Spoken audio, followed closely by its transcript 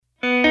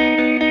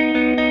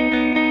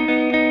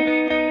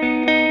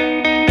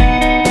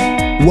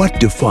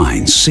What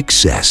defines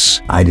success?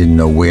 I didn't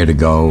know where to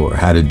go or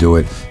how to do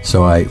it,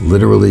 so I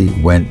literally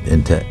went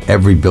into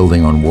every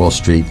building on Wall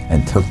Street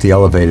and took the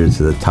elevator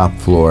to the top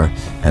floor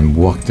and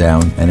walked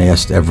down and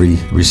asked every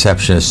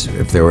receptionist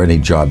if there were any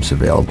jobs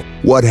available.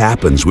 What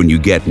happens when you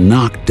get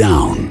knocked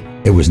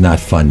down? It was not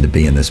fun to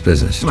be in this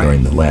business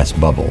during the last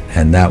bubble,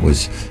 and that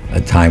was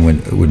a time when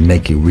it would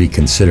make you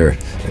reconsider.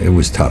 It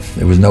was tough.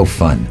 It was no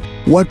fun.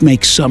 What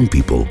makes some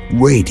people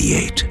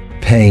radiate?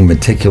 Paying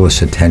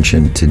meticulous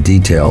attention to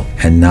detail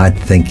and not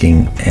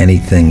thinking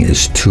anything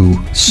is too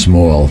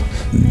small,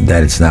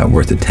 that it's not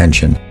worth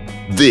attention.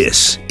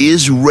 This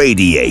is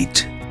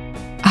Radiate.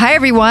 Hi,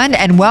 everyone,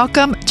 and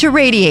welcome to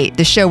Radiate,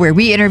 the show where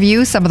we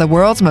interview some of the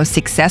world's most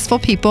successful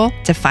people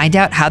to find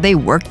out how they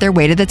worked their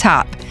way to the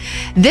top.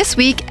 This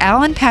week,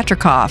 Alan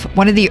Patricof,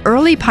 one of the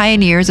early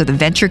pioneers of the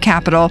venture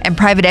capital and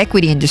private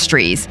equity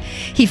industries.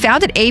 He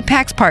founded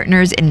Apax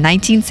Partners in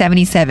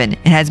 1977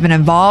 and has been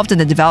involved in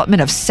the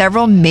development of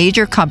several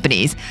major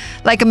companies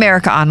like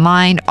America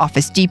Online,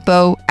 Office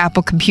Depot,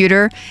 Apple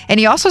Computer, and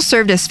he also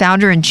served as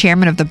founder and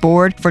chairman of the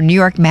board for New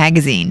York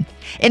Magazine.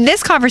 In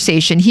this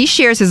conversation, he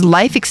shares his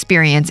life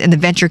experience in the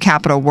venture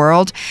capital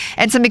world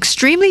and some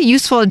extremely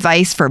useful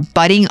advice for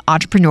budding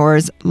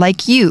entrepreneurs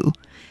like you.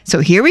 So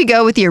here we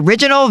go with the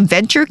original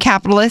venture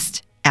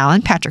capitalist,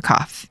 Alan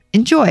Patricof.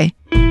 Enjoy.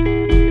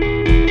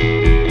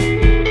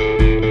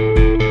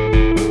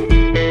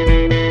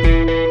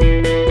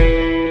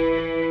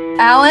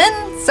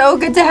 Alan, so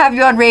good to have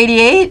you on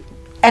Radiate.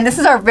 And this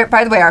is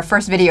by the way, our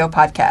first video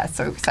podcast.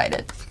 So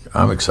excited.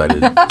 I'm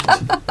excited.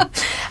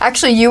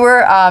 Actually, you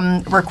were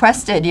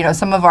requested,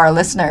 some of our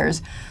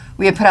listeners,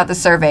 we had put out the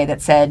survey that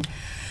said,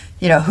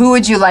 who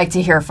would you like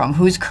to hear from?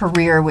 Whose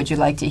career would you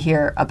like to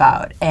hear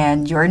about?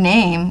 And your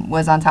name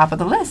was on top of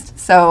the list.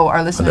 So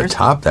our listeners... On the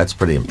top? That's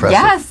pretty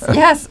impressive.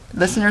 Yes.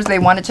 Listeners, they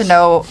wanted to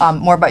know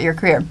more about your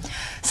career.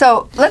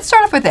 So let's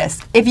start off with this.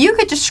 If you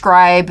could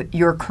describe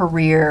your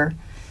career,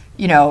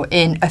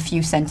 in a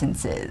few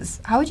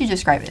sentences, how would you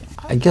describe it?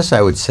 I guess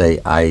I would say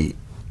I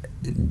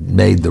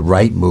made the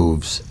right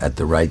moves at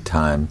the right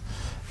time,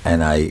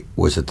 and I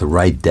was at the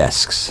right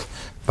desks.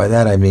 By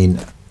that I mean,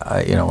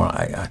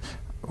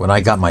 when I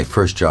got my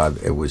first job,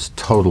 it was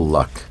total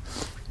luck.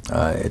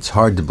 It's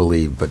hard to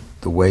believe, but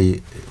the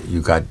way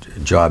you got a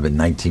job in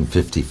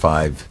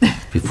 1955,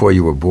 before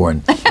you were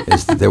born,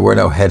 is that there were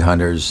no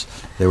headhunters,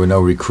 there were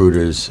no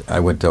recruiters. I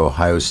went to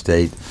Ohio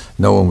State.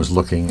 No one was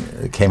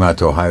came out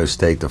to Ohio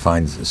State to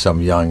find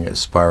some young,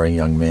 aspiring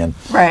young man.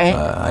 Right.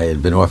 I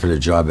had been offered a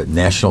job at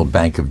National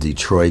Bank of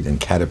Detroit and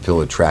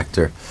Caterpillar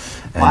Tractor,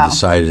 and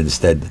decided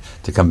instead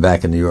to come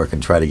back in New York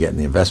and try to get in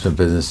the investment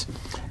business.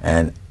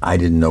 And I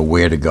didn't know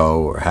where to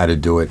go or how to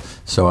do it.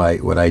 So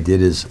what I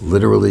did is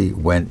literally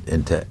went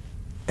into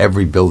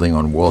every building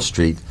on Wall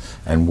Street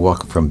and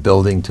walked from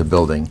building to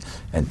building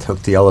and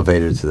took the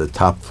elevator to the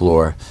top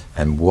floor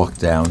and walked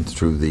down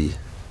through the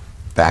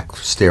back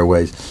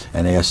stairways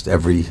and asked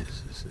every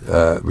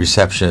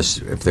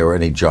receptionist if there were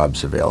any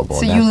jobs available.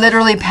 So you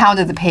literally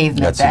pounded the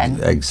pavement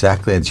then.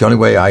 Exactly. It's the only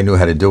way I knew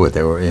how to do it.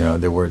 There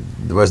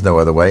was no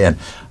other way. And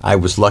I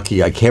was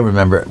lucky. I can't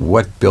remember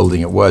what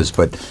building it was,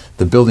 but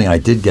the building I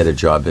did get a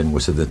job in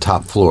was at the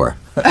top floor.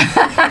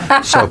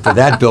 So for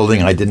that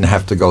building, I didn't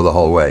have to go the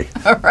whole way.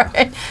 All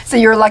right. So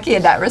you were lucky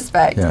in that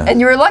respect. Yeah.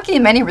 And you were lucky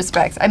in many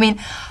respects. I mean,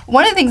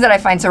 one of the things that I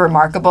find so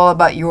remarkable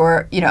about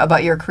your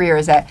career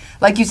is that,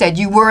 like you said,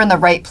 you were in the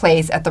right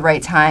place at the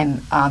right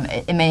time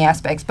in many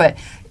aspects. But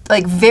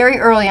like very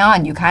early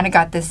on, you kind of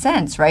got this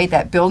sense, right,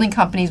 that building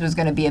companies was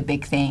going to be a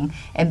big thing,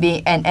 and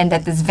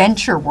that this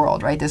venture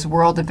world, right, this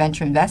world of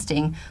venture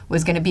investing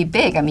was going to be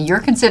big. I mean, you're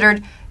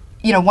considered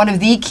one of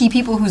the key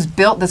people who's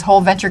built this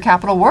whole venture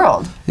capital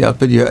world. Yeah,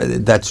 but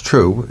that's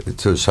true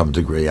to some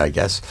degree, I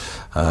guess.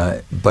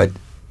 But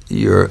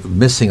you're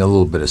missing a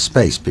little bit of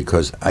space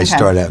because I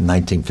started out in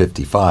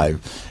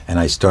 1955, and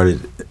I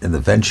started in the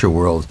venture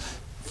world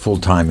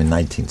full-time in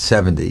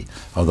 1970,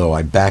 although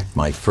I backed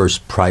my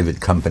first private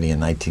company in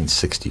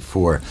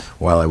 1964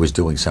 while I was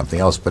doing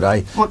something else. But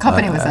What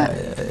company was that?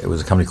 It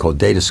was a company called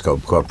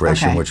Datascope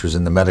Corporation, which was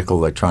in the medical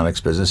electronics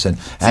business. And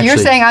so you're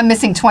saying I'm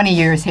missing 20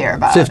 years here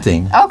about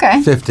 15. It.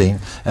 Okay. 15.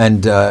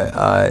 And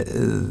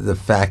the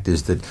fact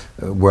is that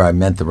where I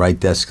meant the right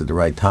desk at the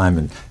right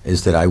time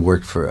is that I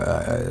worked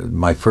for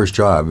my first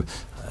job.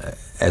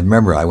 And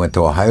remember, I went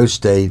to Ohio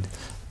State,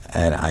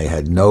 and I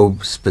had no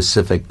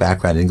specific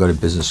background. I didn't go to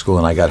business school,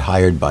 and I got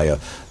hired by a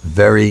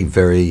very,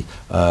 very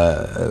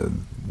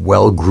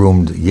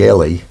well-groomed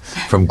Yaley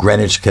from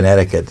Greenwich,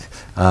 Connecticut,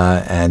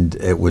 and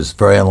it was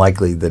very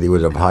unlikely that he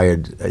would have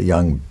hired a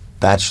young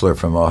bachelor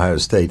from Ohio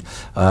State,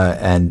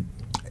 and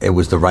it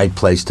was the right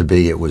place to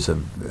be. It was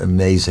an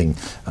amazing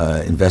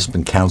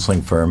investment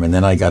counseling firm, and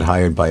then I got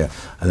hired by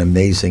an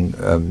amazing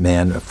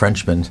man, a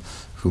Frenchman,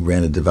 who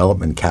ran a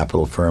development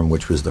capital firm,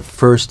 which was the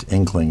first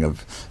inkling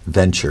of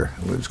venture.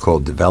 It was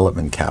called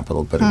Development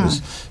Capital, but it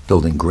was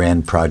building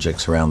grand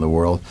projects around the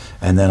world.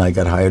 And then I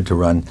got hired to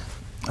run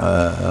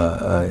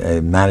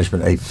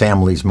management, a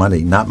family's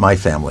money, not my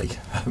family.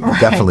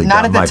 Right. Definitely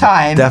not at the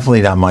time.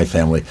 Definitely not my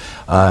family.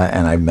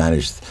 And I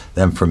managed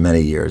them for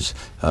many years.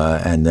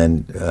 And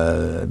then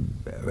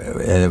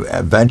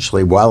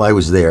eventually, while I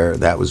was there,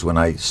 that was when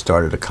I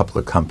started a couple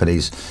of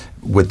companies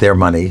with their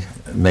money,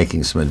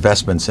 making some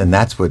investments. And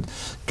that's what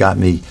got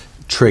me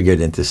triggered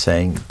into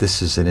saying,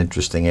 this is an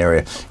interesting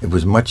area. It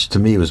was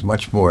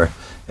much more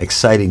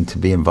exciting to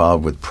be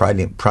involved with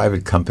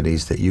private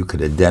companies that you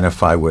could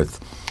identify with,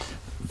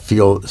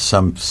 feel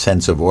some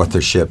sense of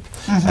authorship,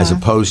 as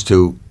opposed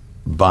to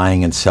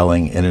buying and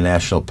selling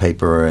International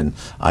Paper and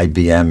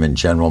IBM and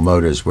General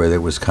Motors, where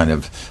there was kind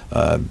of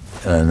an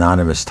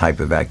anonymous type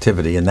of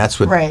activity. And that's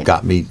what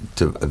got me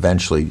to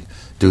eventually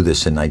do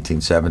this in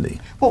 1970.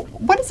 Well,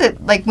 what is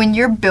it like when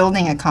you're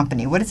building a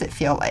company? What does it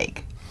feel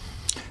like?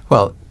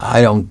 Well,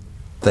 I don't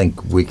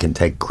think we can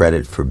take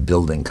credit for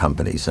building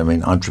companies. I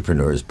mean,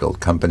 entrepreneurs build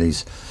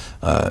companies.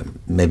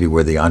 Maybe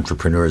we're the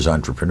entrepreneur's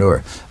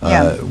entrepreneur.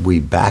 We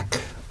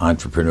back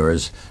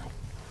entrepreneurs,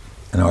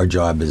 and our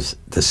job is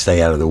to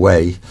stay out of the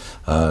way,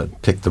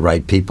 pick the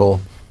right people.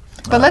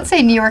 But let's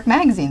say New York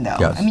Magazine, though.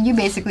 Yes. I mean, you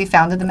basically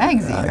founded the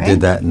magazine, right? I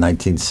did that in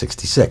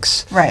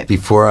 1966. Right.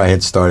 Before I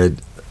had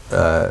started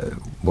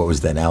what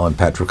was then Alan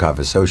Petrikov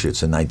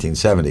Associates in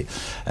 1970.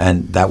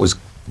 And that was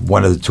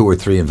one of the 2 or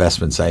 3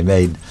 investments I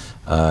made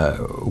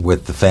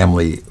with the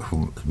family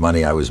whose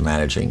money I was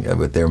managing,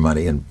 with their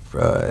money, and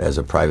as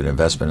a private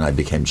investment. I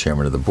became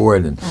chairman of the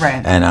board,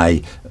 and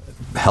I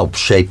helped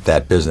shape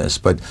that business.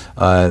 But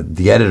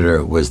the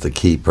editor was the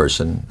key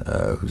person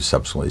who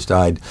subsequently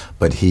died,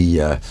 but he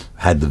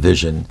had the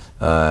vision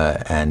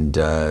and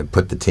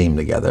put the team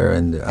together.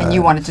 And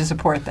you wanted to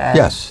support that?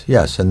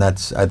 Yes, and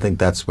I think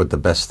that's what the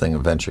best thing a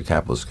venture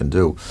capitalist can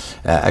do.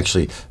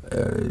 Actually,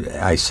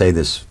 I say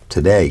this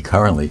today,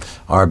 currently,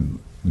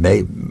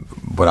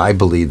 what I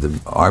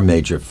believe our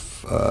major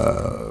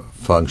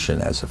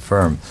function as a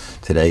firm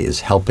today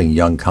is helping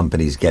young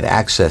companies get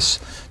access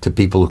to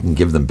people who can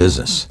give them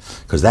business,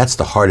 because that's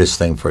the hardest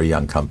thing for a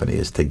young company,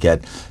 is to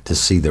get to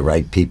see the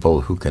right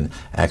people who can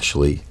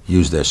actually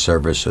use their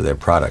service or their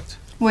product.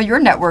 Well, your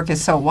network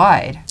is so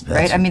wide,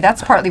 right? I mean,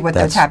 that's partly what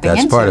they're tapping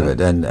into. That's part of it,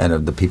 and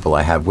of the people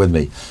I have with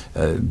me.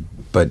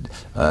 But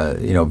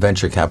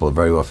venture capital,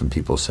 very often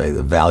people say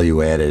the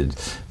value added,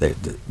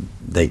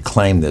 they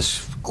claim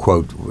this,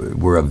 quote,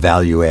 we're a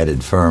value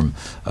added firm,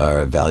 or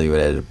a value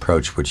added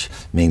approach, which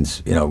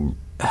means,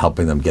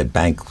 helping them get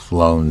bank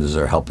loans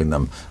or helping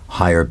them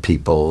hire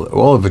people,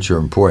 all of which are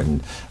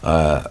important,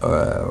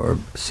 or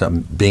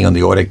some being on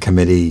the audit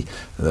committee,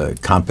 the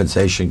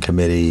compensation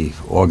committee,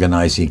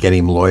 organizing,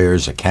 getting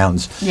lawyers,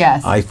 accountants.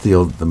 Yes. I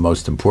feel the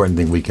most important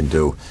thing we can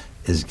do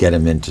is get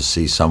them in to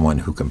see someone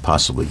who can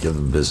possibly give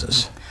them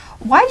business.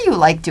 Why do you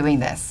like doing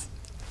this?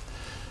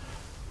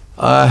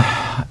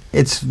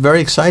 It's very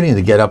exciting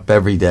to get up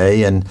every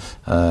day, and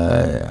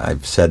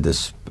I've said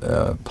this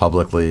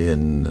publicly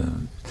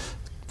in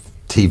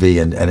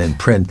TV and in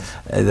print,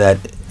 that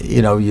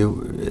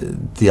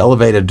the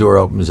elevator door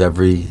opens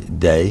every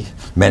day,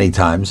 many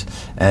times,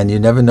 and you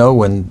never know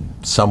when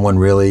someone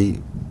really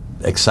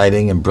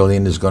exciting and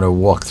brilliant is going to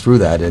walk through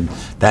that, and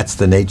that's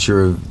the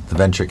nature of the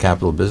venture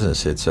capital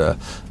business. It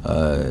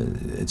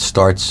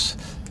starts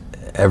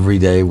every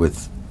day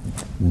with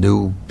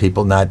new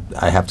people.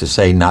 I have to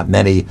say, not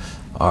many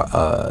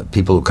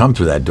people who come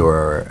through that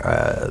door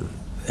are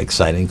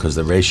exciting, because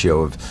the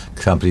ratio of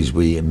companies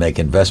we make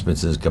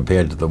investments in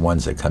compared to the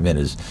ones that come in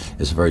is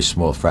a very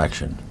small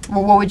fraction.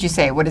 Well, what would you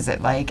say? What is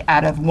it, like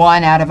out of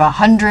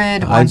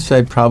 100? I'd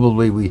say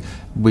probably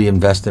we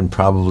invest in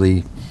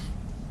probably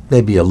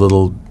maybe a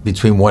little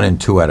between 1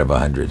 and 2 out of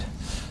 100.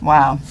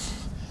 Wow.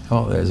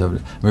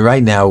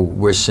 Right now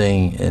we're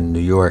seeing in New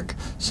York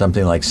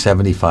something like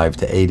 75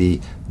 to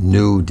 80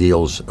 new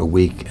deals a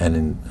week, and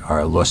in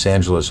our Los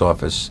Angeles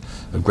office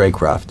of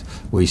Graycroft,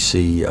 we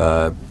see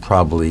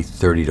probably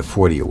 30 to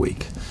 40 a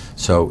week.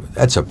 So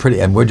that's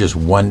and we're just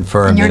one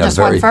firm. And you're just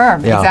one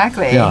firm,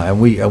 exactly. Yeah,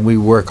 and we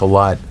work a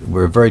lot.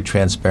 We're a very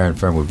transparent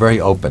firm. We're very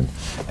open,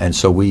 and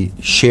so we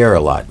share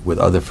a lot with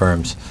other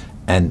firms.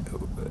 And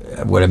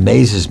what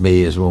amazes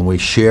me is when we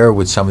share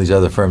with some of these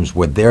other firms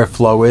what their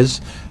flow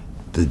is,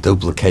 the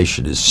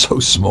duplication is so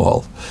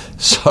small.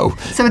 So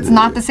it's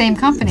not the same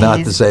company.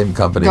 Not the same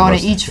company. Going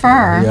to each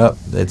firm. Yep.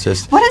 It's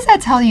just. What does that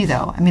tell you,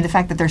 though? I mean, the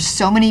fact that there's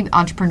so many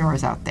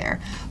entrepreneurs out there.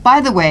 By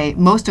the way,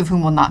 most of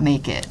whom will not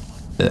make it.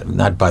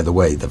 Not by the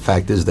way. The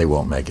fact is, they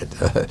won't make it.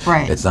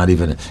 Right. It's not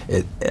even.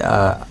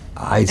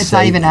 It's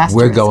not even asterisk.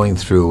 We're going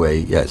through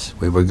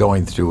we were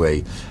going through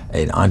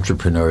an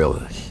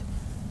entrepreneurial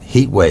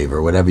heat wave,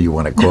 or whatever you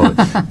want to call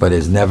it. But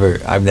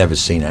I've never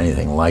seen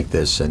anything like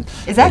this. And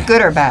is that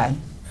good or bad?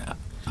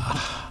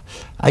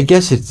 I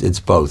guess it's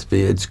both.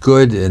 It's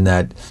good in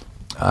that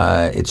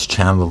it's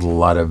channeled a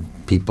lot of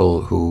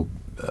people who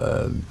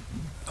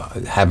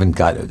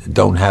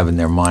don't have in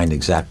their mind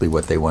exactly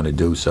what they want to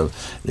do, so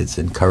it's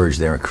encouraged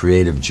their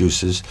creative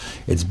juices.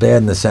 It's bad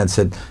in the sense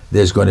that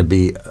there's going to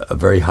be a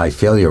very high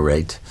failure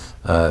rate,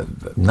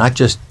 not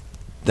just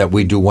that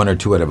we do 1 or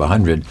 2 out of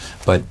 100,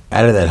 but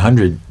out of that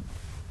 100,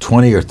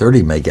 20 or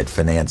 30 may get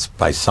financed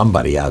by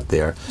somebody out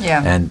there.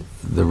 Yeah. And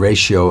the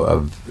ratio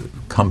of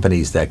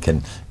companies that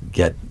can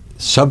get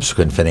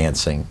subsequent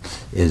financing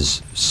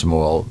is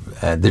small.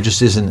 There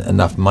just isn't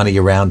enough money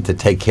around to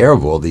take care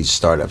of all these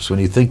startups. When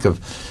you think of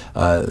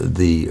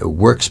the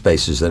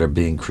workspaces that are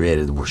being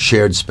created,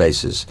 shared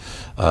spaces,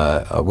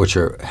 which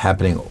are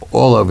happening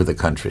all over the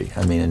country.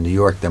 I mean, in New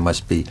York, there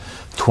must be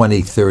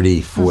 20,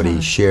 30,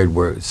 40 shared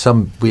where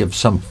we have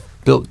some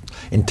built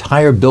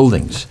entire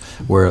buildings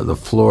where the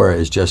floor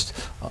is just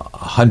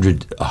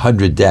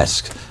 100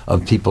 desks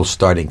of people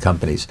starting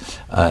companies.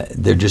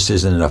 There just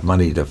isn't enough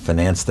money to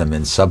finance them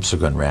in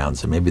subsequent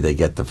rounds, and maybe they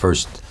get the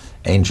first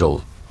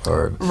angel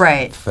or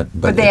right.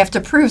 But they have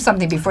to prove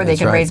something before they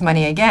can raise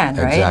money again,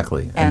 right?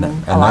 Exactly, and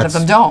a lot of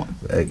them don't.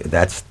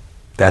 That's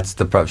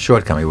the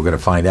shortcoming. We're going to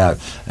find out,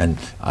 and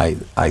I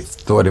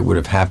thought it would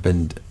have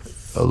happened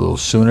a little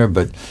sooner,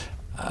 but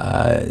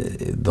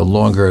the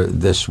longer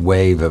this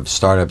wave of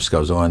startups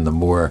goes on, the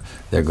more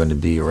they're going to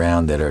be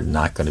around that are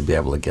not going to be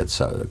able to get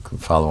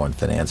follow-on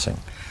financing.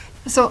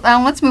 So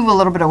let's move a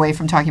little bit away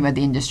from talking about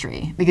the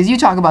industry, because you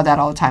talk about that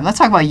all the time. Let's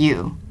talk about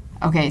you.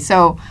 Okay,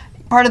 so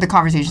part of the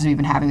conversations we've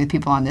been having with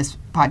people on this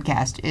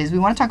podcast is we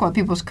want to talk about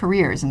people's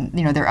careers and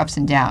their ups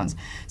and downs.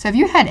 So have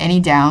you had any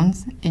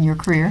downs in your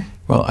career?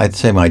 Well, I'd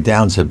say my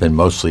downs have been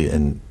mostly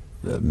in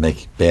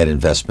making bad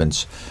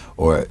investments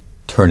or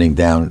turning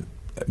down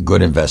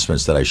good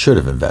investments that I should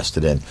have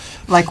invested in.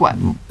 Like what?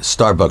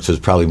 Starbucks was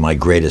probably my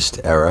greatest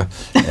error,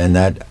 and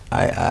that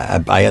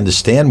I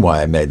understand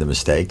why I made the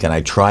mistake, and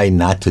I try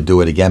not to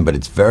do it again, but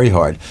it's very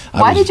hard.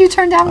 Why did you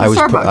turn down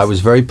Starbucks? I was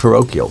very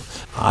parochial.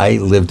 I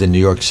lived in New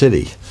York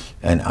City,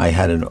 and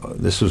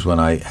this was when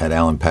I had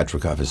Alan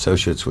Patrikoff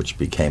Associates, which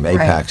became Apax.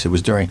 Right. It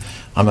was during,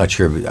 I'm not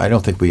sure, I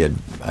think we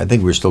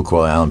were still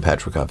called Alan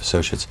Patrikoff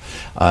Associates,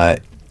 and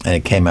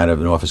it came out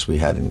of an office we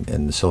had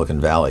in Silicon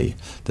Valley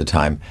at the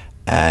time.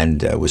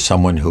 And it was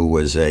someone who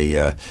was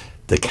a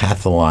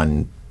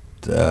decathlon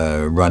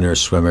runner,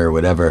 swimmer,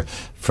 whatever,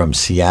 from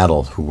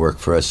Seattle who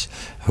worked for us,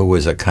 who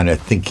was a kind of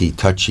thinky,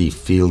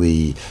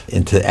 touchy-feely,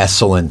 into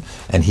Esalen,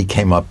 and he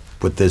came up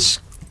with this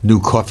new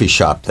coffee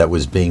shop that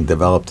was being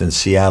developed in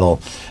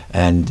Seattle.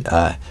 And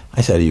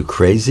I said, are you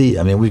crazy?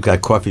 I mean, we've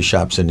got coffee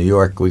shops in New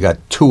York. We got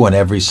 2 on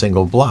every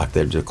single block.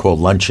 They're just called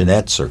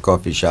luncheonettes or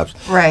coffee shops.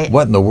 Right.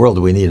 What in the world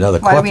do we need another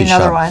coffee shop? Why do we need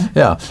another one?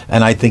 Yeah.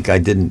 And I think I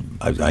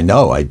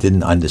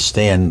didn't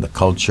understand the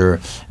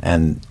culture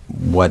and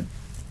what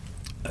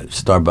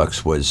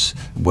Starbucks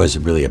was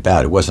really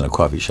about. It wasn't a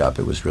coffee shop.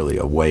 It was really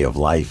a way of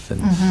life.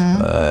 And,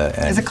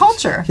 it's a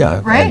culture.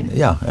 Yeah. Right.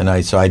 And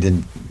I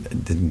didn't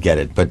get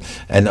it.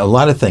 And a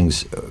lot of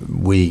things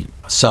we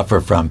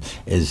suffer from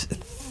is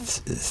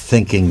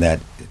thinking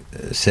that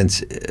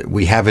since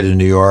we have it in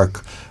New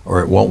York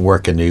or it won't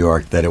work in New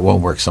York, that it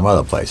won't work some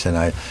other place.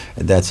 And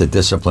that's a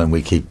discipline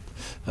we keep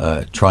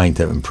trying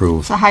to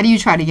improve. So how do you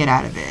try to get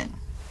out of it?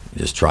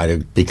 Just try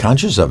to be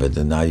conscious of it.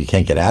 And now you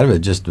can't get out of it.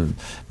 Just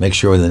make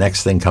sure the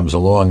next thing comes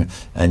along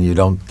and you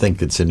don't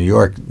think it's in New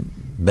York.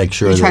 Make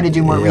sure you try to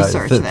do more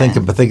research.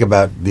 Think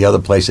about the other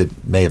place it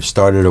may have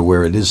started or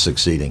where it is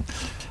succeeding.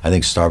 I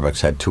think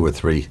Starbucks had 2 or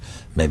 3,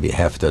 maybe a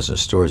half dozen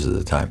stores at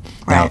the time.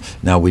 Right.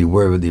 Now we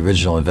were the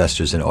original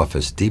investors in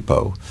Office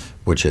Depot,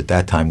 which at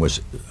that time was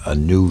a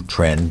new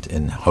trend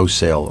in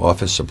wholesale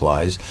office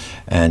supplies,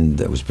 and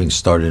it was being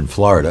started in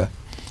Florida.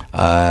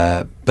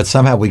 But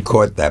somehow we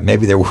caught that.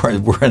 Maybe there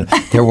weren't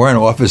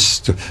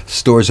office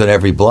stores on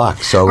every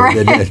block, so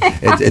right.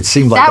 it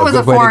seemed like that was a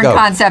good way to go. foreign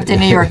concept in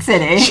New York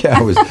City.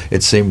 Yeah,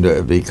 it seemed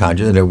to be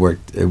conscious, and it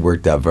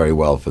worked out very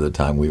well for the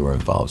time we were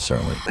involved,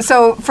 certainly.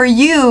 So for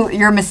you,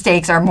 your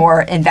mistakes are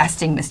more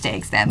investing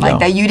mistakes then,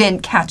 that you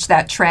didn't catch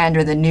that trend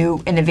or the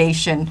new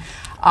innovation.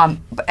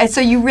 So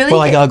you really...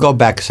 Well, I'll go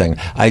back a second.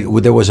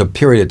 There was a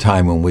period of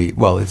time when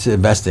it's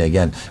investing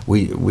again.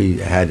 We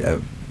had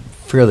a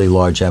fairly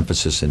large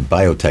emphasis in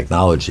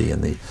biotechnology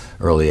in the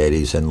early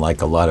 80s, and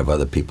like a lot of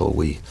other people,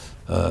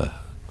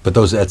 but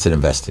that's an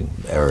investing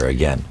error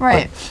again.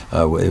 Right.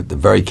 But,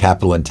 very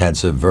capital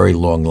intensive, very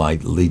long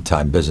lead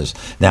time business.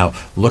 Now,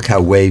 look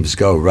how waves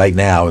go. Right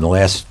now, in the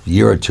last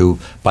year or 2,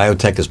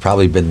 biotech has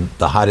probably been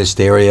the hottest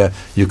area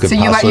you could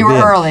possibly be in. So you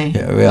were early.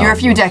 Yeah, you're a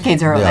few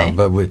decades early.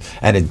 Yeah,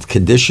 and it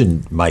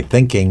conditioned my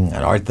thinking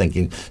and our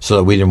thinking so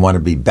that we didn't want to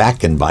be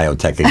back in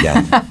biotech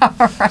again.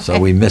 Right. So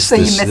we missed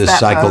this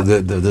cycle.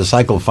 The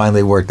cycle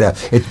finally worked out.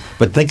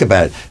 But think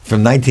about it.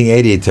 From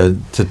 1980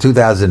 to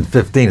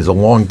 2015 is a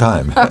long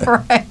time.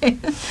 Right.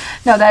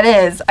 No, that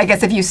is. I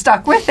guess if you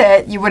stuck with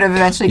it, you would have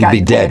eventually gotten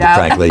You'd be dead, out.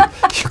 frankly.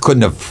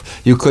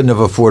 You couldn't have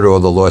afforded all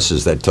the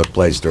losses that took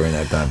place during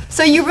that time.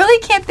 So you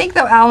really can't think,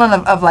 though, Alan,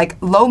 of like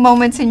low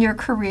moments in your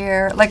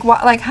career, like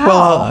what, like how?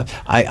 Well,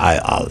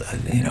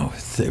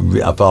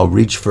 if I'll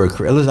reach for a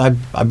career, listen,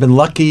 I've been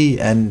lucky,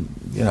 and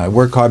I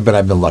work hard, but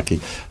I've been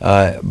lucky.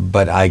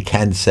 But I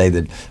can say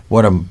that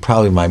one of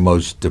probably my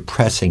most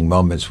depressing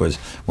moments was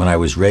when I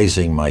was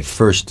raising my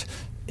first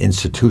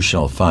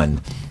institutional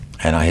fund.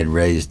 And I had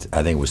raised,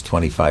 I think it was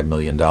 $25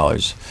 million,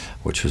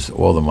 which was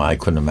all the money. I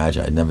couldn't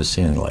imagine. I'd never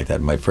seen anything like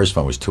that. My first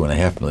fund was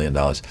 $2.5 million.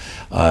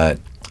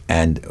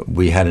 And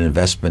we had an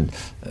investment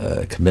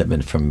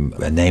commitment from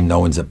a name no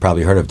one's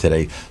probably heard of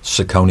today,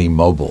 Saucony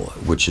Mobile,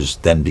 which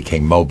then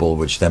became Mobil,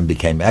 which then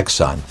became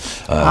Exxon.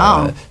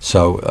 Wow.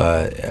 So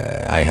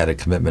I had a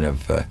commitment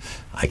of,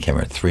 I can't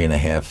remember,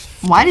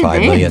 $3.5 Why did $5 they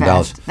million.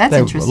 invest? That's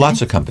interesting.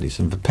 Lots of companies,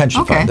 and the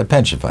pension Okay. fund, the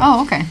pension fund.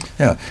 Oh, okay.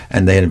 Yeah,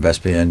 and they had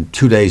invested. And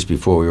 2 days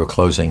before we were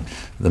closing,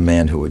 the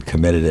man who had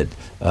committed it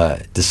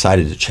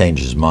decided to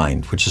change his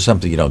mind, which is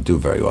something you don't do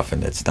very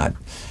often. It's not.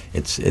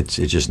 It's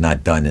just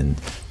not done in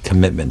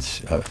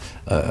commitments.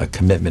 A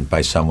commitment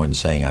by someone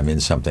saying I'm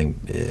in something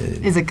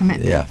Is a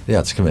commitment. Yeah,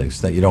 it's a commitment.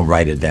 It's not, you don't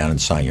write it down and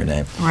sign your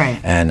name. Right.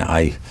 And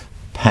I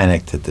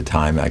panicked at the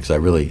time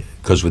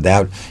because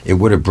without it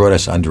would have brought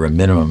us under a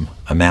minimum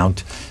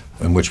amount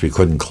in which we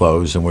couldn't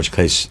close, in which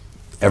case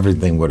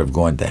everything would have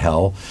gone to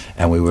hell,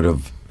 and we would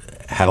have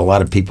had a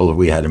lot of people that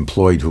we had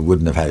employed who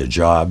wouldn't have had a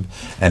job,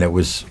 and it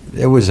was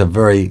a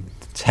very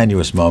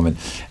tenuous moment.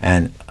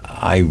 And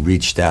I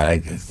reached out. I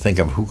think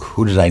of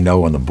who did I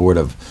know on the board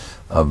of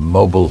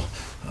Mobil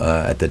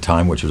at the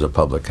time, which was a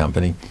public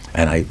company,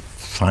 and I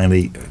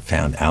finally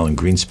found Alan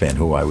Greenspan,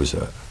 who I was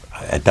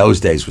at those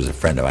days was a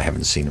friend of. I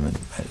haven't seen him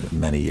in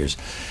many years,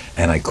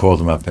 and I called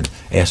him up and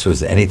asked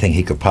was there anything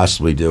he could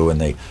possibly do, and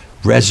they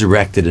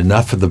resurrected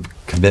enough of the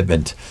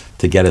commitment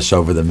to get us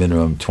over the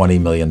minimum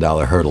 $20 million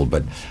hurdle.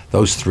 But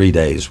those 3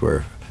 days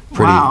were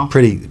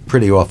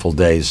pretty awful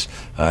days,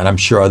 and I'm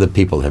sure other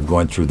people have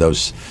gone through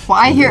those. Well,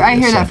 I hear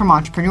that from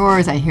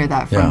entrepreneurs. I hear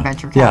that from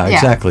venture capital. Yeah,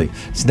 exactly.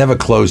 It's never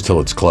closed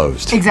till it's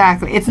closed.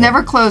 Exactly. It's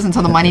never closed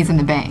until the money's in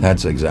the bank.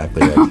 That's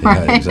exactly it.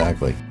 Right. Yeah,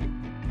 exactly.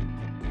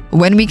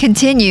 When we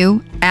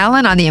continue,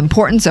 Alan on the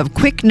importance of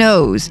quick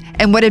no's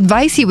and what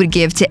advice he would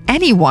give to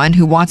anyone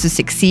who wants to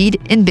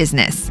succeed in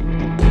business.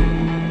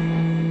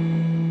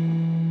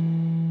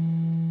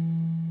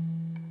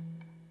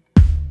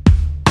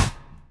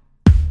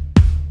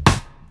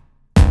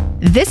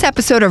 This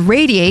episode of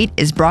Radiate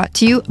is brought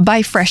to you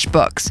by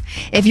FreshBooks.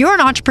 If you're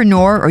an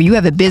entrepreneur or you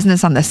have a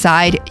business on the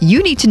side,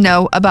 you need to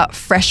know about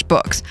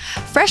FreshBooks.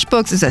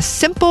 FreshBooks is a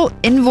simple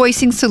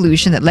invoicing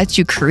solution that lets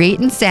you create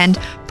and send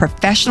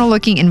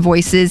professional-looking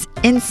invoices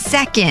in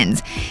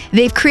seconds.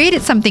 They've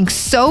created something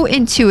so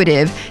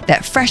intuitive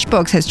that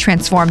FreshBooks has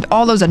transformed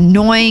all those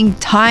annoying,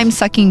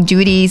 time-sucking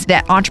duties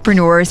that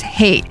entrepreneurs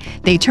hate.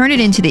 They turn it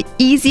into the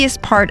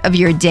easiest part of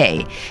your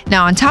day.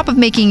 Now, on top of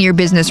making your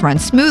business run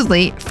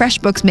smoothly,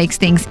 FreshBooks makes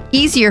things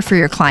easier for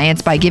your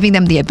clients by giving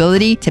them the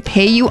ability to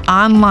pay you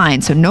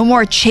online, so no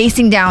more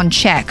chasing down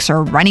checks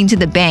or running to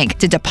the bank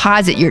to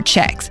deposit your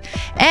checks.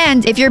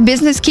 And if your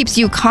business keeps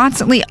you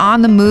constantly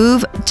on the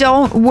move,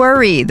 don't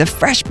worry. The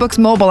FreshBooks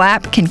mobile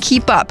app can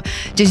keep up.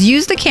 Just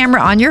use the camera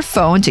on your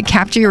phone to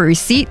capture your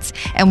receipts,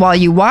 and while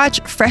you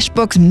watch,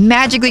 FreshBooks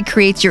magically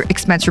creates your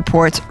expense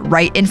reports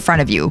right in front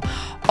of you.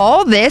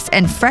 All this,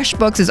 and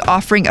FreshBooks is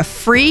offering a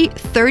free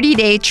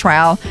 30-day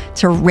trial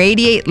to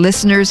Radiate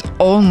listeners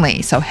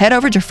only. So head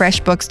over to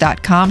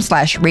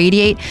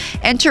freshbooks.com/radiate,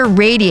 enter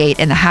Radiate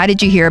in the How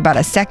Did You Hear About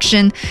Us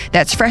section.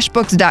 That's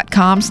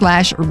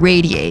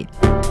freshbooks.com/radiate.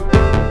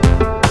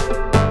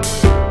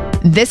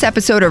 This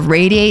episode of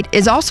Radiate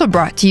is also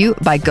brought to you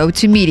by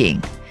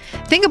GoToMeeting.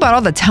 Think about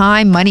all the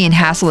time, money, and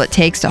hassle it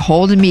takes to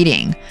hold a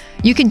meeting.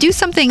 You can do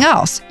something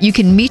else. You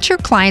can meet your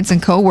clients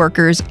and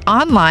coworkers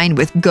online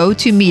with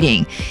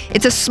GoToMeeting.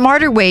 It's a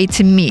smarter way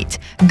to meet.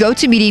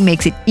 GoToMeeting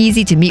makes it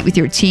easy to meet with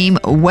your team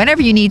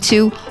whenever you need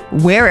to,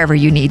 wherever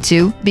you need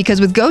to, because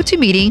with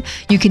GoToMeeting,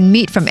 you can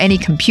meet from any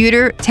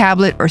computer,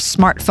 tablet, or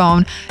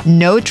smartphone,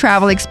 no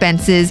travel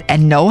expenses,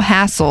 and no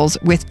hassles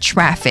with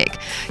traffic.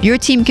 Your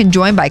team can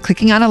join by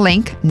clicking on a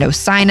link, no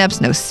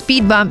signups, no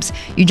speed bumps.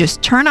 You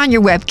just turn on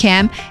your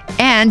webcam,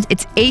 and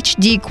it's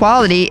HD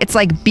quality. It's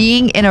like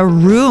being in a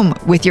room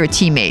with your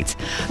teammates.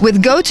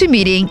 With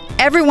GoToMeeting,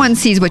 everyone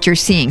sees what you're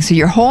seeing, so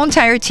your whole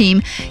entire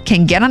team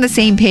can get on the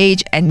same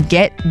page and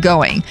get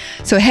going.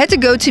 So head to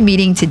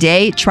GoToMeeting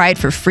today, try it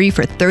for free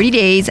for 30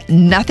 days,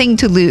 nothing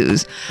to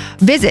lose.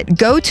 Visit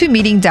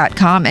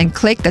GoToMeeting.com and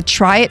click the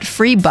Try It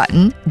Free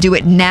button. Do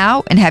it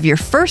now and have your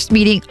first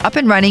meeting up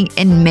and running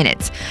in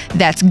minutes.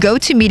 That's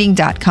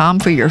GoToMeeting.com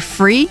for your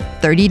free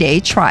 30-day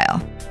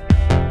trial.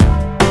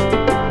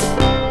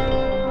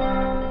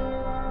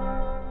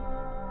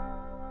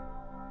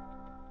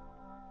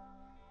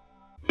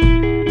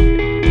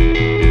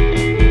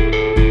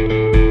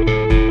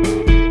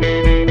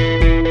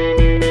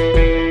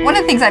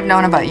 Things I've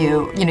known about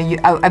you,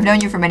 I've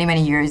known you for many,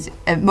 many years,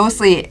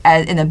 mostly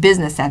in a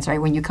business sense,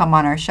 right, when you come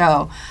on our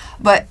show.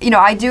 But,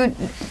 I do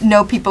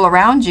know people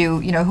around you,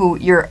 who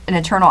you're an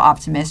eternal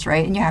optimist,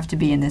 right, and you have to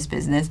be in this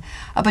business.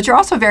 But you're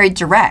also very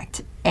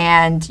direct,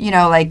 and,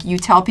 like you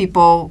tell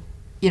people,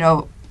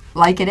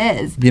 like it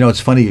is. It's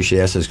funny you should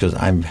ask this because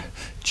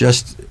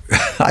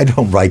I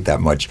don't write that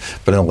much,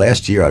 but in the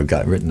last year I've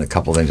written a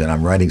couple of things, and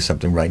I'm writing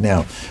something right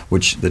now,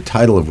 which the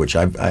title of which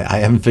I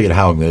haven't figured out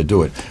how I'm going to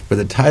do it, but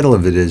the title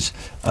of it is,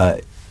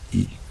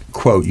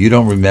 quote, "You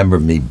don't remember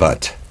me,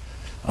 but,"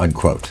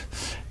 unquote.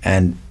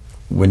 And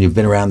when you've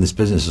been around this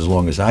business as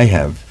long as I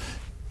have,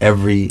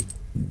 every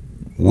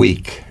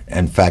week,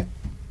 in fact,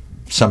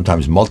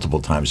 sometimes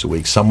multiple times a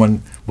week,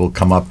 someone will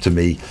come up to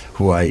me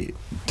who I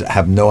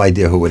have no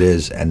idea who it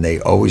is, and they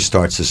always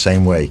starts the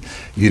same way.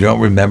 You don't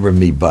remember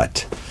me,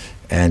 but.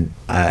 And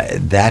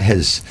that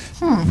has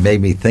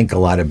made me think a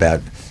lot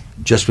about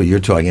just what you're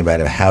talking about,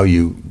 of how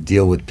you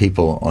deal with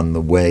people on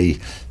the way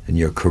in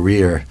your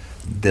career.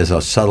 There's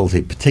a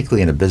subtlety,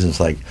 particularly in a business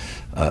like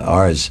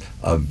ours,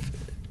 of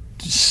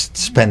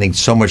spending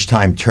so much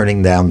time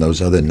turning down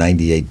those other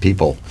 98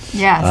 people.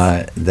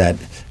 Yes. That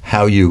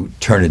how you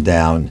turn it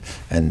down,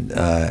 and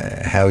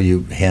how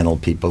you handle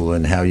people,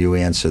 and how you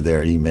answer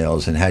their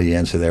emails, and how you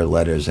answer their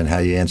letters, and how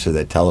you answer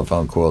their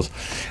telephone calls.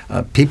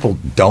 People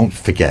don't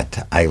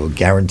forget. I will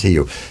guarantee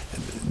you.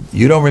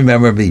 You don't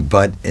remember me,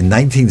 but in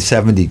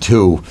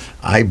 1972,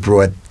 I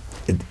brought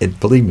it.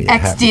 Believe me,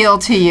 X deal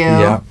to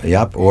you.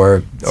 Yep.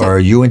 Or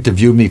you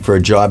interviewed me for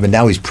a job, and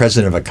now he's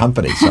president of a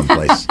company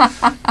someplace.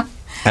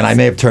 And I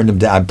may have turned him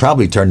down. I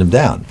probably turned him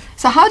down.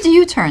 So how do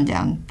you turn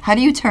down? How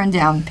do you turn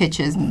down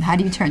pitches, and how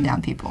do you turn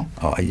down people?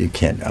 Oh, you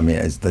can't. I mean,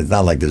 it's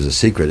not like there's a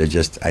secret.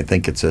 I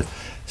think it's a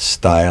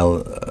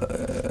style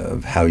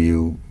of how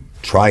you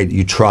try.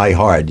 You try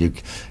hard.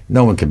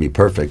 No one can be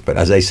perfect. But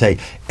as I say,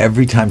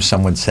 every time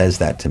someone says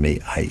that to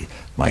me,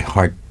 my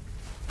heart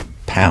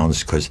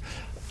pounds, because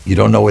you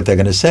don't know what they're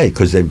going to say.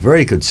 Because they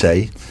very could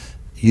say,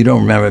 you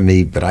don't remember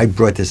me, but I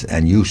brought this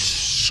and you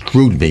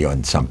screwed me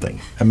on something.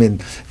 I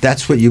mean,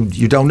 that's what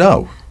you don't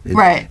know.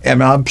 Right.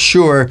 And I'm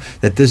sure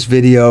that this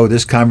video,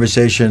 this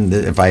conversation,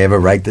 if I ever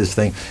write this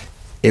thing,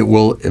 it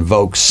will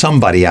evoke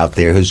somebody out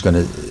there who's going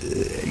to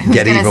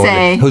get even with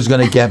it, who's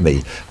going to get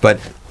me. But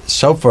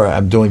so far,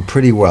 I'm doing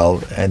pretty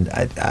well. And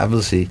I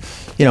obviously,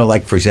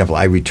 like, for example,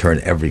 I return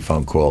every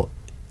phone call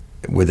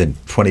within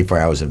 24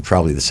 hours and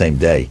probably the same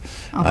day.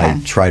 Okay. I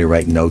try to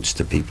write notes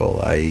to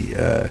people.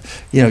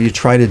 You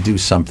try to do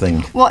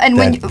something. Well, and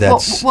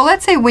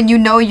let's say when you're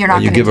not going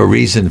to. You give a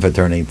reason for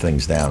turning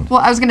things down.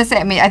 Well, I was going to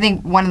say, I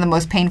think one of the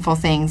most painful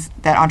things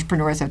that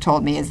entrepreneurs have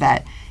told me is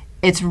that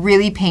it's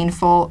really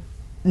painful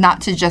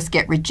not to just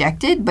get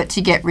rejected, but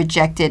to get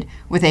rejected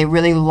with a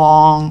really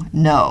long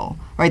no,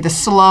 right? The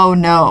slow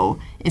no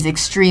is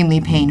extremely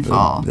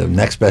painful. The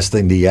next best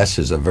thing to yes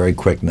is a very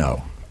quick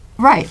no.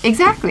 Right,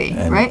 exactly,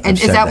 and right? And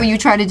is that what you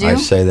try to do? I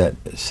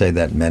say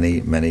that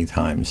many, many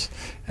times.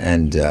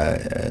 And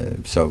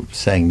so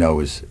saying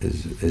no is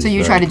So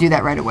you try to do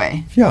that right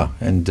away? Yeah,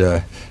 and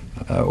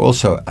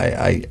also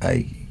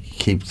I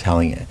keep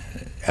telling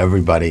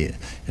everybody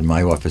in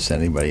my office,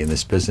 anybody in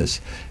this business,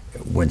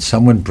 when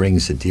someone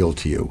brings a deal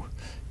to you,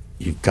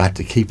 you've got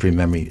to keep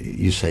remembering,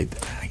 you say,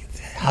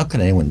 how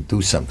can anyone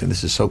do something?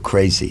 This is so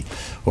crazy.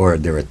 Or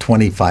there are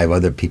 25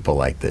 other people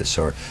like this,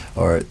 or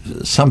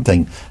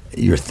something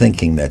you're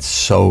thinking that's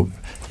so,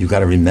 you got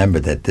to remember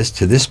that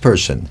to this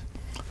person,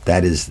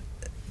 that is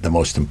the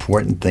most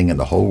important thing in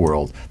the whole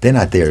world. They're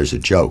not there as a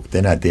joke.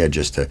 They're not there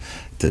just to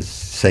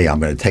say, I'm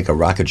going to take a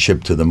rocket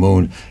ship to the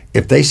moon.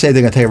 If they say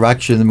they're going to take a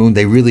rocket ship to the moon,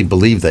 they really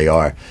believe they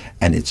are.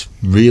 And it's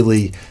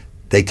really,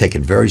 they take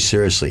it very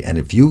seriously. And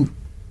if you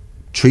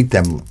treat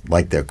them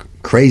like they're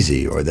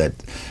crazy or they're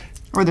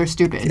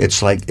stupid,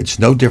 it's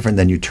no different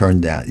than you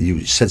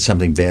said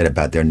something bad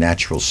about their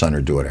natural son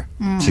or daughter.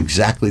 It's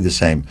exactly the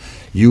same.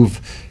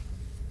 You've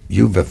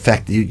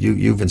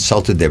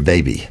insulted their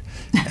baby,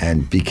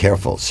 and be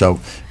careful. So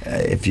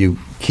if you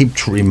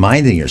keep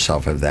reminding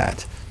yourself of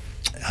that,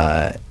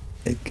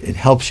 it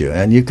helps you.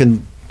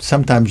 And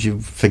sometimes you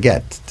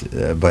forget,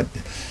 but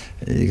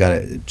you got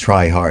to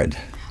try hard.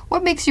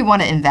 What makes you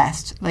want to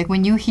invest? Like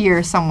when you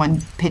hear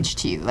someone pitch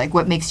to you, like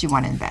what makes you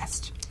want to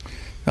invest?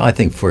 Well, I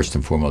think first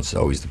and foremost, it's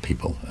always the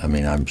people. I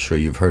mean, I'm sure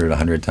you've heard it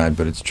 100 times,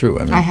 but it's true.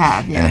 I mean, I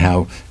have,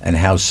 yeah. And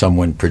how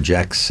someone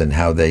projects, and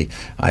how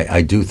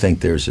I do think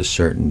there's a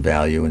certain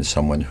value in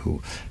someone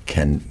who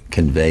can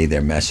convey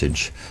their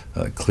message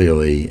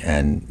clearly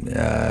and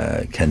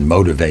can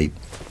motivate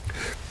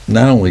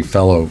not only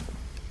fellow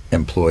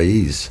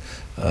employees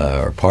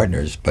or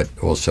partners, but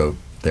also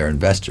their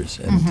investors.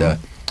 And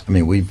I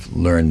mean, we've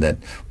learned that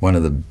one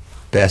of the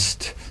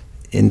best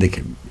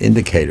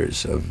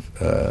indicators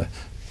of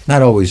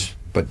not always,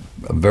 but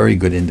a very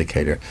good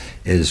indicator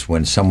is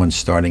when someone's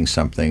starting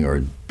something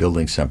or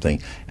building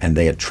something, and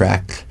they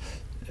attract,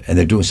 and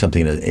they're doing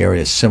something in an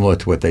area similar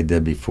to what they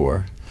did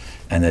before,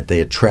 and that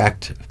they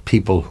attract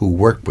people who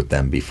worked with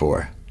them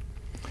before.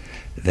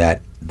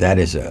 That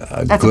is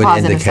a good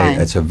indicator.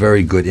 Sign. It's a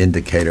very good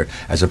indicator,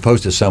 as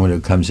opposed to someone who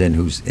comes in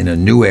who's in a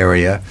new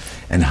area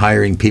and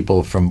hiring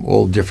people from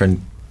all different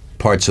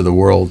parts of the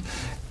world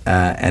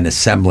and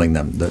assembling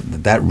them.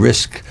 That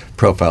risk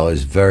profile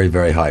is very,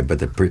 very high.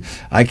 But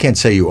I can't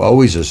say you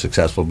always are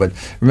successful, but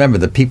remember,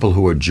 the people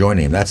who are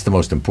joining him, that's the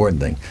most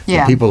important thing.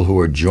 Yeah. The people who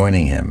are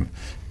joining him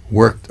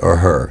worked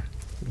with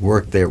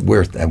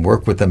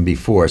them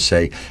before,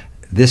 say,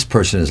 this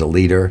person is a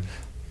leader,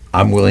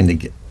 I'm willing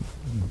to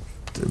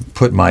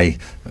put my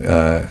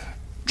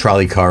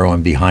trolley car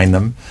on behind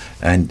them,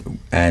 and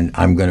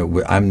I'm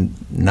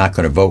not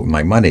going to vote with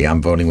my money.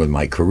 I'm voting with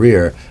my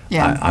career.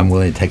 Yeah. I'm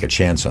willing to take a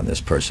chance on this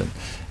person.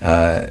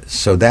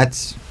 So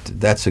that's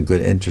a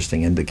good,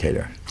 interesting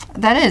indicator.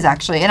 That is,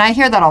 actually. And I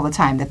hear that all the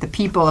time, that the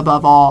people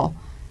above all,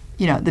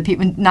 the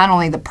people, not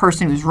only the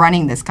person who's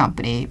running this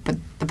company, but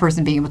the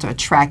person being able to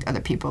attract other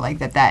people, like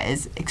that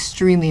is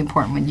extremely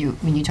important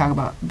when you talk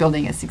about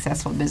building a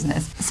successful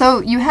business.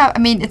 So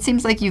it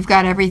seems like you've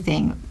got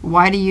everything.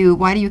 Why do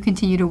you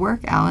continue to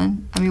work,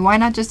 Alan? I mean, why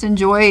not just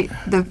enjoy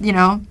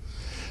the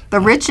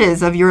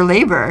riches of your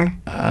labor?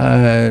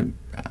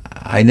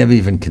 I never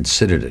even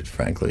considered it,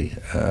 frankly.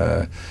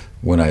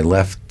 When I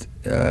left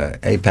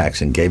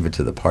Apax and gave it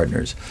to the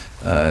partners,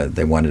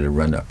 they wanted to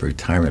run a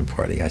retirement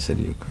party. I said,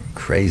 "You're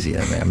crazy.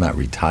 I mean, I'm not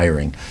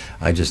retiring.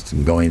 I just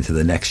am going to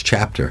the next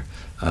chapter."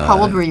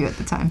 How old were you at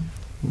the time?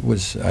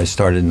 I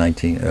started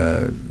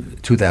in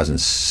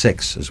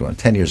 2006 as well,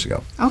 10 years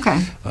ago.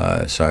 Okay.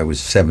 So I was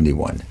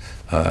 71,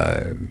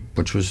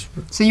 which was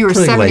So you were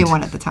pretty 71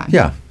 late. at the time?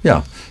 Yeah.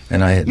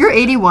 And You're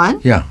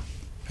 81? Yeah.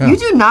 You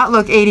do not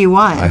look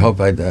 81. I hope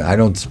I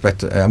don't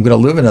expect. I'm going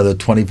to live another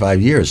 25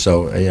 years,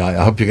 so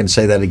I hope you can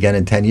say that again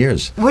in 10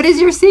 years. What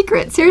is your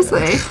secret?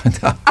 Seriously.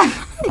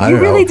 I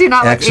really do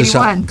not look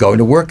 81. Going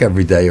to work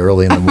every day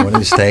early in the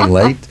morning, staying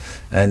late,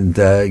 and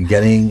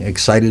getting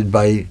excited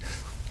by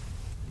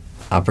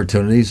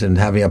opportunities and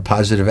having a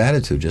positive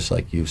attitude, just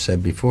like you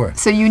said before.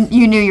 So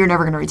you knew you were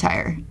never going to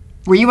retire?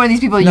 Were you one of these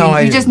people, No,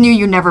 you just knew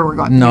you never were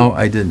going to? No,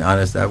 I didn't.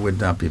 Honest, that would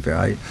not be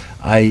fair.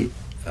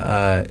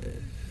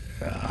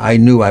 I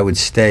knew I would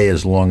stay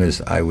as long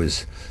as I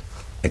was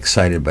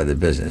excited by the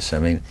business. I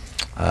mean,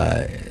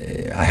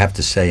 I have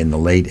to say in the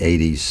late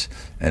 80s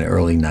and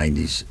early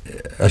 90s,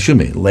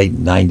 late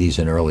 90s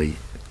and early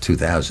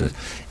 2000s,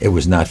 it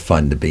was not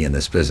fun to be in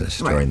this business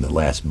during the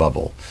last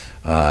bubble.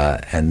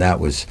 And that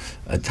was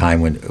a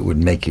time when it would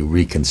make you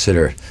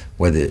reconsider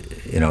whether,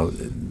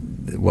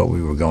 what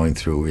we were going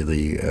through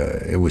really,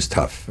 it was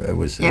tough. It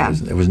was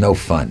no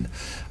fun.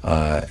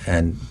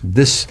 And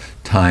this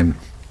time,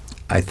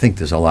 I think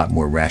there's a lot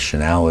more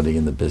rationality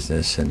in the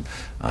business, and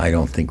I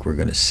don't think we're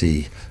going to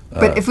see.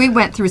 But if we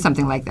went through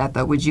something like that,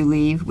 though, would you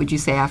leave? Would you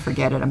say, "I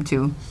forget it. I'm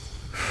done"?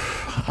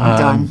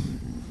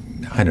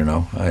 I don't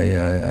know.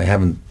 I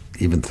haven't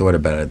even thought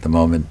about it at the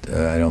moment.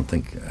 I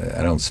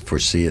don't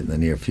foresee it in the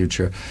near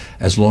future.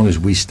 As long as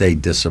we stay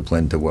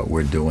disciplined to what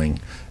we're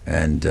doing,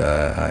 and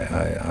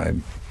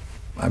I'm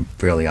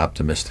fairly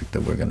optimistic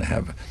that we're going to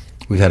have.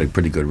 We've had a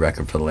pretty good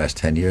record for the last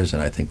 10 years,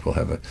 and I think we'll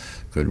have a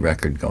good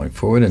record going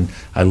forward. And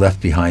I left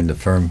behind the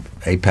firm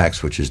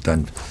Apax, which has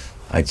done,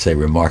 I'd say,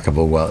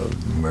 remarkably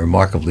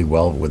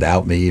well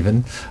without me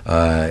even.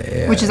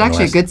 Which is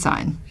actually a good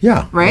sign.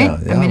 Yeah. Right?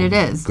 Yeah, I mean, it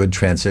is. Good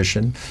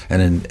transition.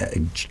 And in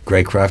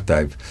Greycraft,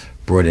 I've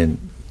brought in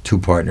 2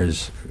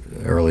 partners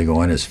early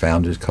on as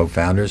founders,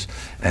 co-founders,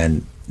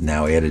 and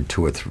now added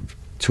 2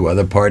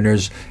 other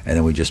partners, and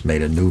then we just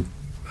made a new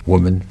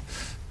woman,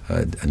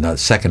 another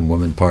second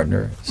woman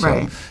partner.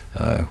 So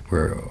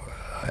we're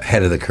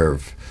ahead of the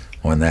curve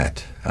on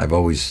that. I've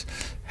always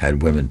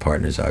had women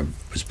partners. I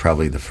was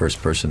probably the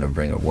first person to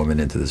bring a woman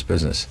into this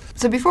business.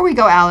 So before we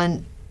go,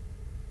 Alan,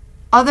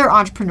 other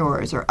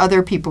entrepreneurs or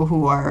other people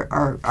who are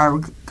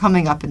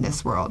coming up in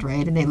this world,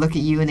 right? And they look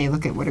at you and they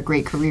look at what a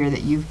great career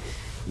that you've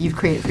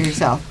created for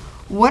yourself.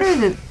 What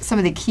are some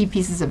of the key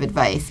pieces of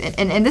advice?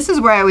 And this is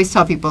where I always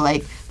tell people,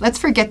 like, let's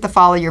forget the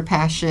follow your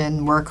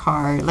passion, work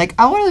hard. Like,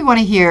 I really want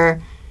to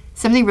hear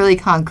something really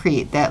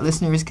concrete that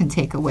listeners can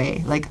take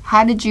away. Like,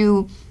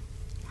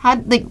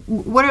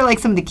 what are like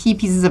some of the key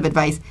pieces of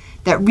advice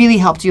that really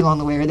helped you along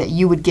the way, or that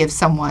you would give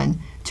someone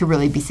to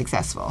really be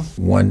successful?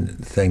 One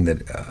thing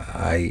that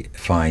I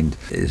find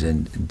is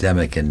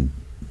endemic in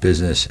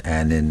business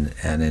and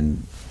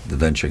in the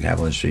venture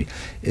capital industry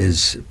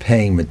is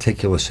paying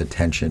meticulous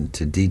attention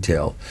to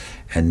detail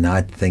and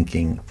not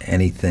thinking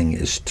anything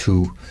is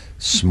too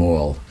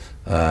small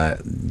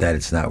that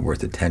it's not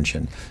worth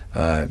attention.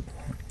 I'll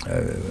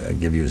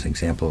give you as an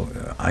example.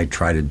 I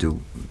try to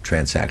do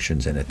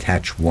transactions and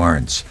attach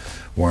warrants.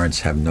 Warrants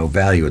have no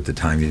value at the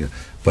time,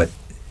 but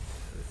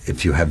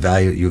if you have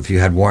value, if you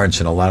had warrants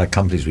in a lot of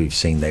companies we've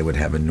seen, they would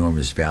have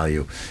enormous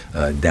value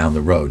down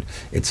the road.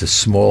 It's a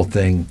small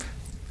thing.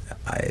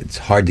 It's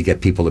hard to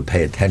get people to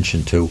pay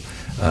attention to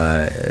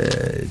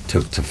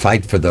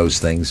fight for those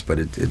things, but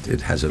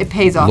it has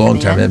a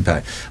long-term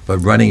impact. But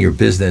running your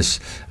business,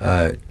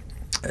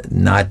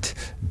 not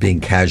being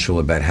casual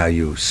about how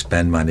you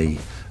spend money,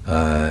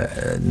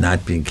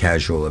 not being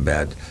casual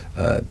about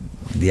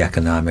the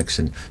economics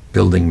and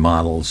building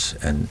models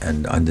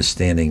and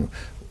understanding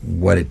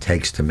what it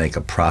takes to make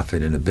a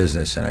profit in a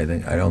business.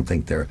 And I don't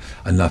think there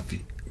are enough,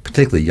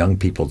 particularly young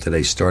people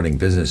today starting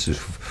businesses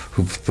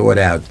who've thought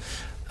out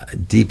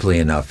deeply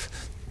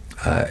enough,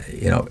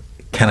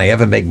 can I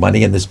ever make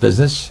money in this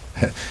business?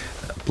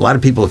 A lot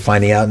of people are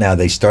finding out now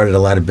they started a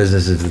lot of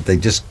businesses that they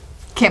just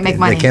can't make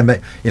money. They can't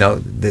make,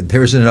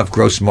 there isn't enough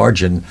gross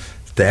margin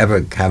to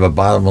ever have a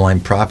bottom line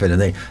profit,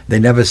 and they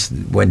never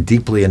went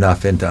deeply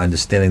enough into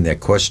understanding their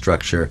cost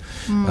structure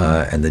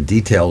and the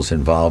details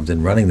involved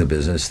in running the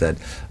business that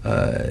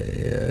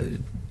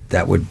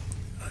would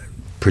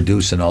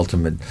produce an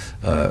ultimate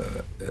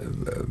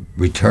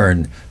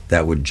return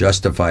that would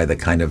justify the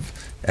kind of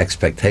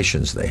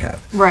expectations they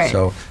have. Right.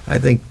 So I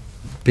think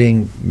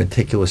being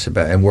meticulous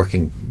about and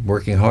working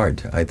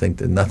hard. I think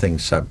that nothing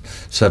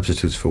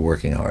substitutes for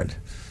working hard.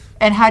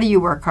 And how do you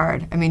work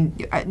hard? I mean,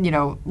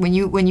 when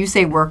you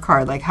say work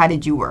hard, like how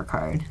did you work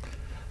hard?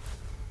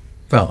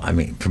 Well, I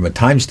mean, from a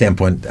time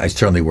standpoint, I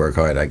certainly work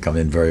hard. I come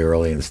in very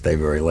early and stay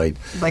very late.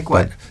 Like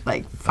what?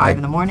 Like 5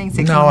 in the morning, 6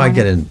 in the No, morning? I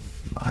get in.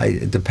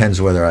 It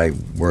depends whether I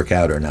work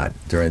out or not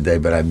during the day,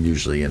 but I'm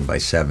usually in by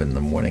 7 in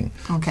the morning.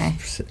 Okay.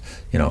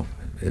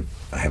 If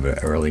I have an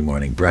early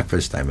morning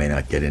breakfast, I may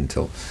not get in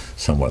till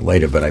somewhat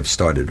later, but I've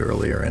started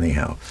earlier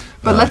anyhow.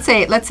 But let's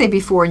say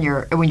before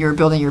when you were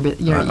building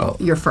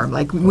your firm,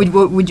 like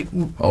would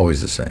you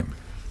Always the same.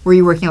 were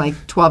you working like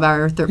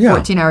 12-hour,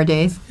 14-hour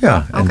days?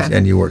 Yeah, Okay.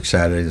 and you work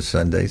Saturdays and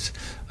Sundays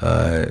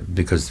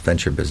because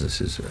venture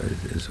business is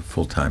a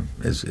full time.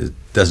 It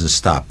doesn't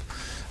stop.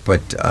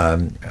 But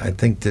I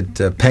think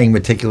that paying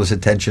meticulous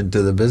attention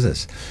to the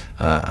business,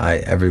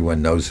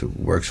 everyone knows who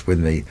works with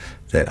me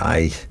that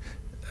I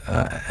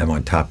am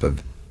on top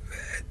of,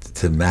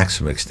 to the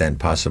maximum extent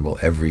possible,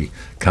 every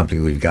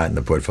company we've got in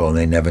the portfolio. And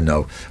they never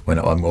know when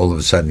I'm all of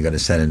a sudden going to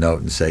send a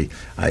note and say,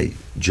 I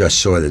just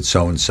saw that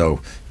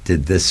so-and-so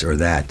did this or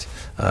that.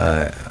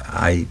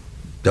 I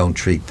don't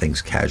treat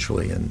things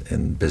casually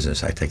in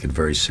business. I take it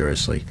very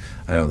seriously.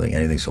 I don't think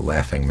anything's a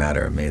laughing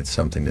matter. I mean, it's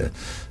something to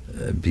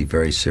be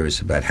very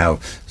serious about how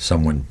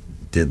someone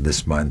did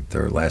this month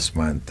or last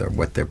month, or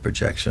what their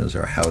projections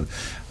are, how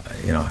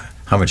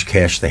much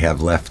cash they have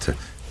left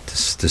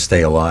to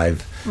stay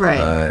alive.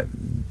 Right.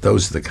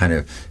 Those are the kind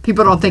of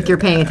People don't think you're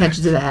paying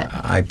attention to that.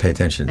 I pay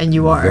attention. And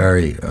you are.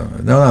 Very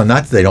no,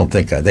 not that they don't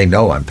think. They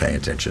know I'm paying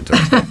attention to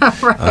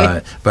it.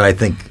 Right. But I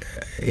think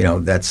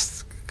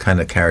that's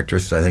kind of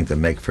characteristics I think that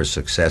make for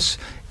success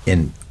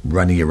in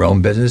running your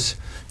own business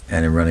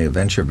and in running a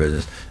venture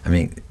business. I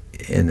mean,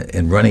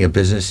 in running a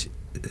business,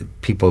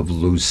 people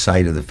lose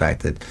sight of the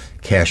fact that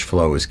cash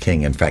flow is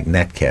king. In fact,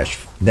 net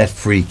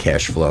free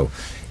cash flow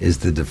is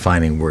the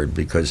defining word,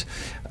 because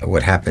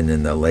what happened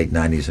in the late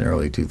 90s and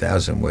early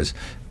 2000s was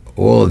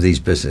all of these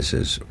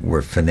businesses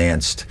were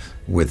financed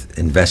with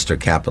investor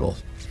capital.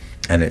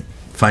 And it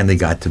finally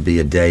got to be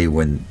a day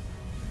when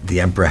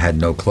the emperor had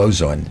no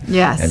clothes on.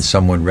 Yes. And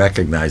someone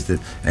recognized it,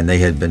 and they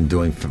had been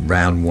doing from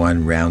round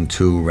 1, round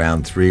 2,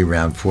 round 3,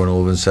 round 4, and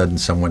all of a sudden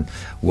someone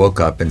woke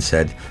up and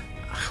said,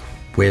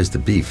 where's the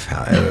beef?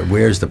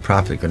 Where's the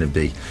profit going to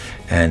be?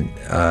 And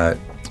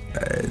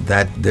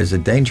that there's a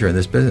danger in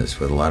this business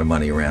with a lot of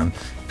money around.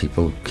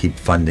 People keep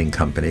funding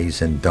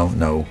companies and don't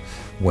know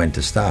when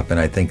to stop. And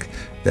I think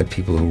that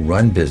people who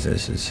run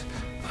businesses,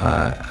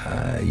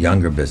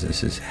 younger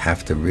businesses,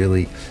 have to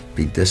really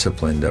be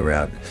disciplined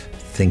about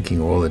thinking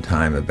all the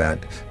time about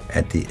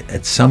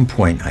at some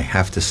point I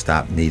have to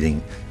stop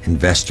needing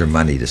investor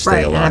money to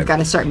stay alive. Right, and I've got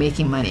to start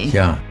making money.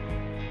 Yeah.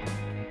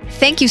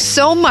 Thank you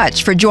so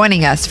much for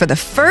joining us for the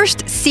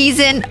first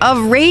season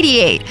of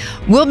Radiate.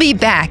 We'll be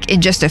back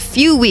in just a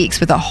few weeks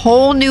with a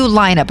whole new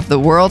lineup of the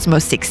world's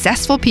most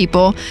successful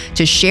people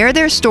to share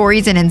their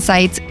stories and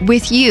insights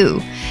with you.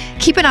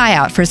 Keep an eye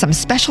out for some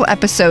special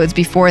episodes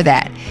before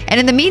that. And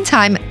in the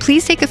meantime,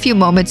 please take a few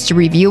moments to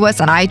review us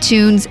on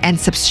iTunes and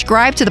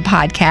subscribe to the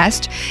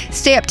podcast.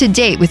 Stay up to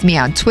date with me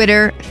on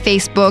Twitter,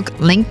 Facebook,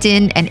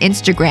 LinkedIn, and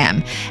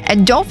Instagram.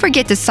 And don't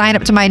forget to sign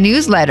up to my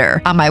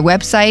newsletter on my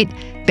website,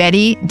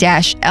 betty-liu.com.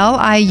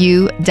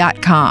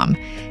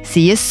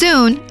 See you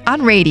soon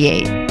on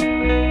Radiate.